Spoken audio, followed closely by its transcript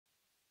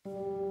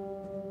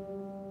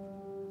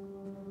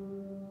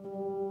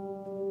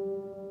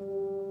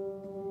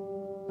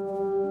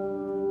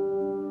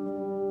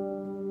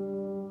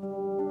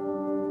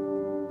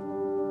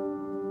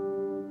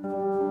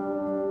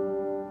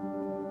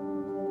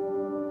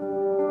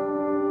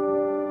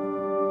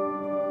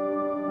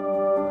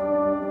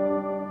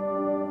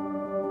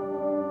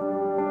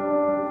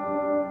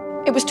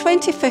It was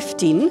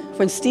 2015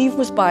 when Steve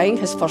was buying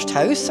his first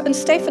house and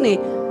Stephanie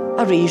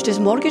arranged his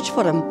mortgage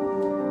for him.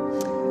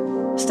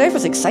 Steph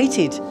was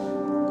excited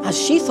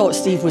as she thought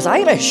Steve was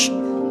Irish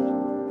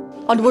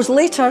and was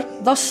later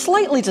thus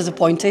slightly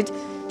disappointed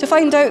to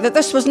find out that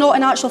this was not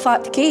in actual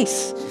fact the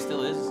case. She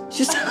still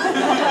is.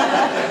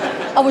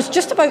 I was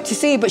just about to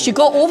say, but she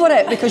got over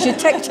it because you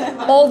ticked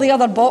all the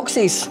other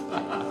boxes.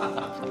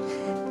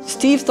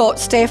 Steve thought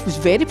Steph was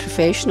very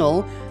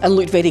professional and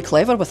looked very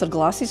clever with her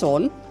glasses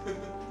on.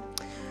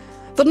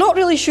 They're not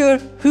really sure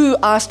who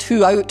asked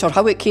who out or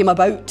how it came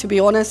about, to be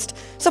honest.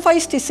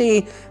 Suffice to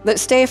say that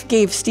Steph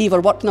gave Steve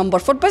her work number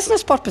for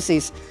business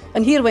purposes,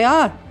 and here we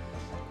are.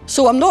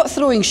 So I'm not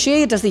throwing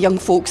shade, as the young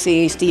folks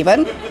say,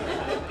 Stephen,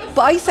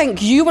 but I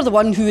think you were the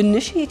one who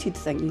initiated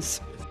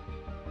things.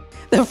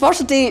 Their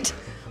first date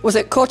was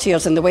at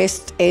Cottier's in the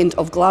West End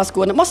of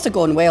Glasgow, and it must have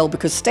gone well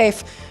because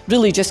Steph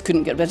really just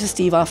couldn't get rid of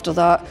Steve after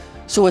that,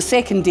 so a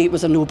second date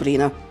was a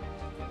no-brainer.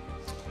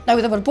 Now,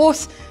 they were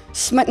both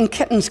smitten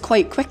kittens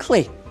quite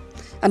quickly,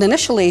 and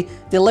initially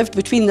they lived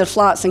between their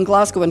flats in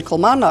Glasgow and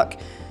Kilmarnock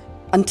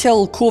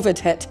until COVID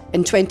hit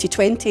in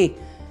 2020,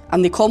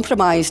 and they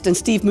compromised and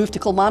Steve moved to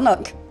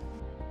Kilmarnock.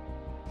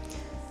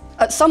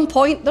 At some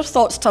point, their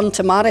thoughts turned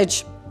to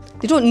marriage.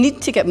 They don't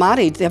need to get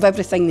married, they have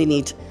everything they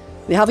need.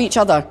 They have each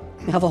other,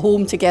 they have a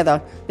home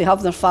together, they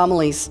have their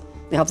families,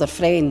 they have their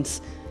friends,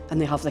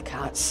 and they have the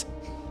cats.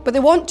 But they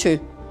want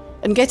to,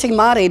 and getting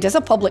married is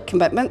a public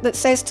commitment that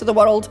says to the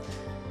world,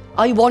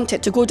 I want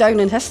it to go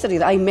down in history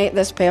that I met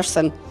this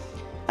person,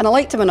 and I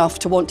liked him enough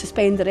to want to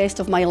spend the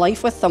rest of my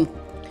life with them.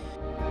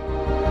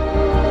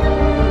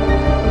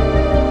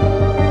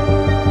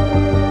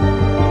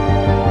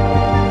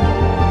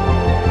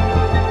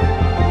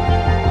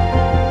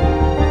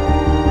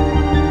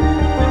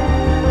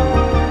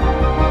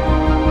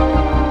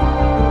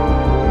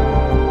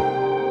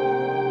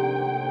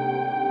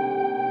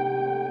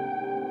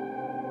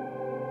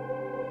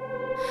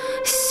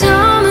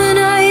 Summer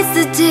nights,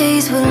 the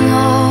days were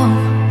long.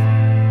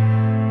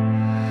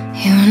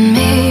 You and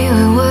me,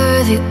 we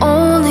were the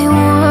only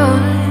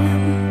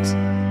ones.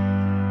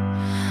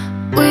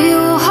 We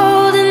were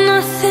holding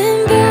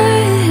nothing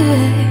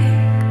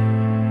back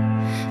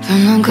from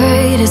the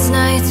greatest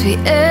nights we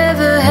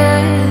ever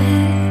had.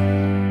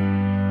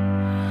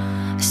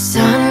 The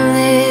sun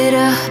lit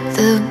up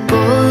the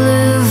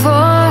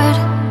boulevard,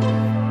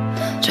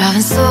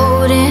 driving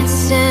slow,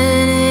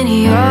 dancing in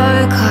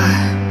your car,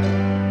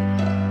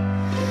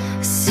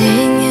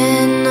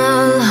 singing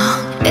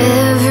along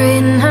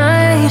every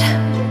night.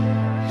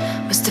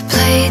 Must have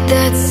played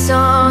that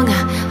song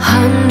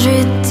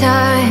 100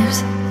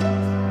 times.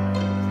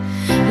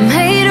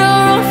 Made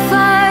our own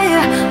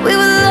fire, we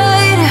were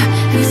lighter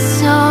in the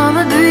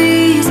summer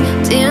breeze,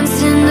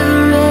 dancing to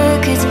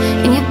records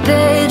in your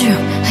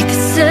bedroom like the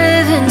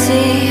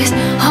 70s.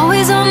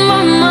 Always on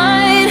my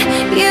mind,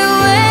 you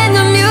and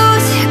the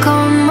music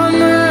on my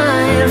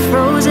mind,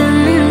 frozen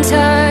in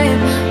time,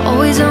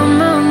 always on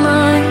my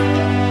mind.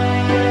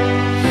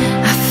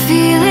 I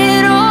feel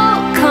it all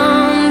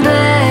come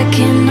back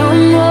in a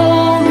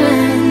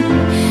moment.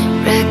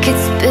 Record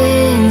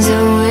spins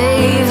a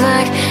wave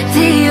like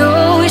the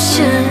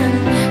ocean.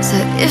 So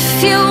if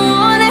you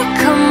wanna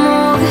come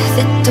over,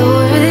 the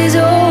door is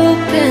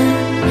open.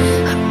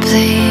 I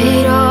play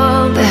it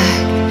all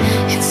back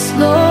in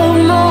slow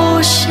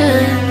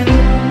motion.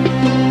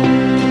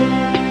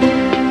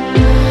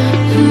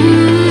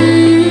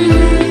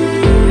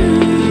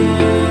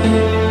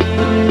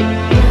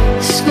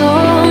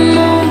 Slow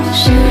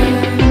motion.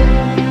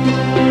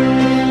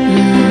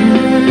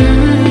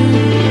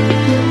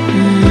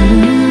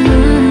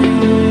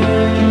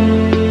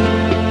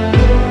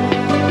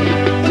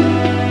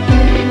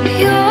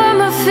 You're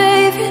my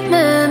favorite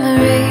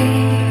memory.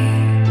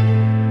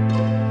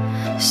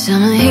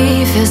 Summer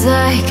heat feels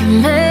like a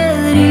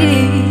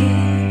melody,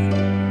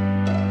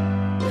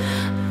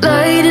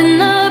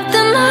 lighting up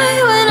the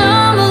night when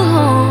I'm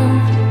alone.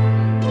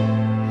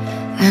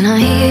 And I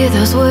hear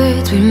those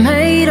words we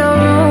made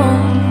our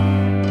own.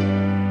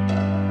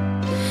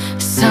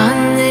 Sun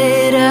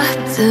lit up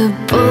the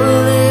boulevard,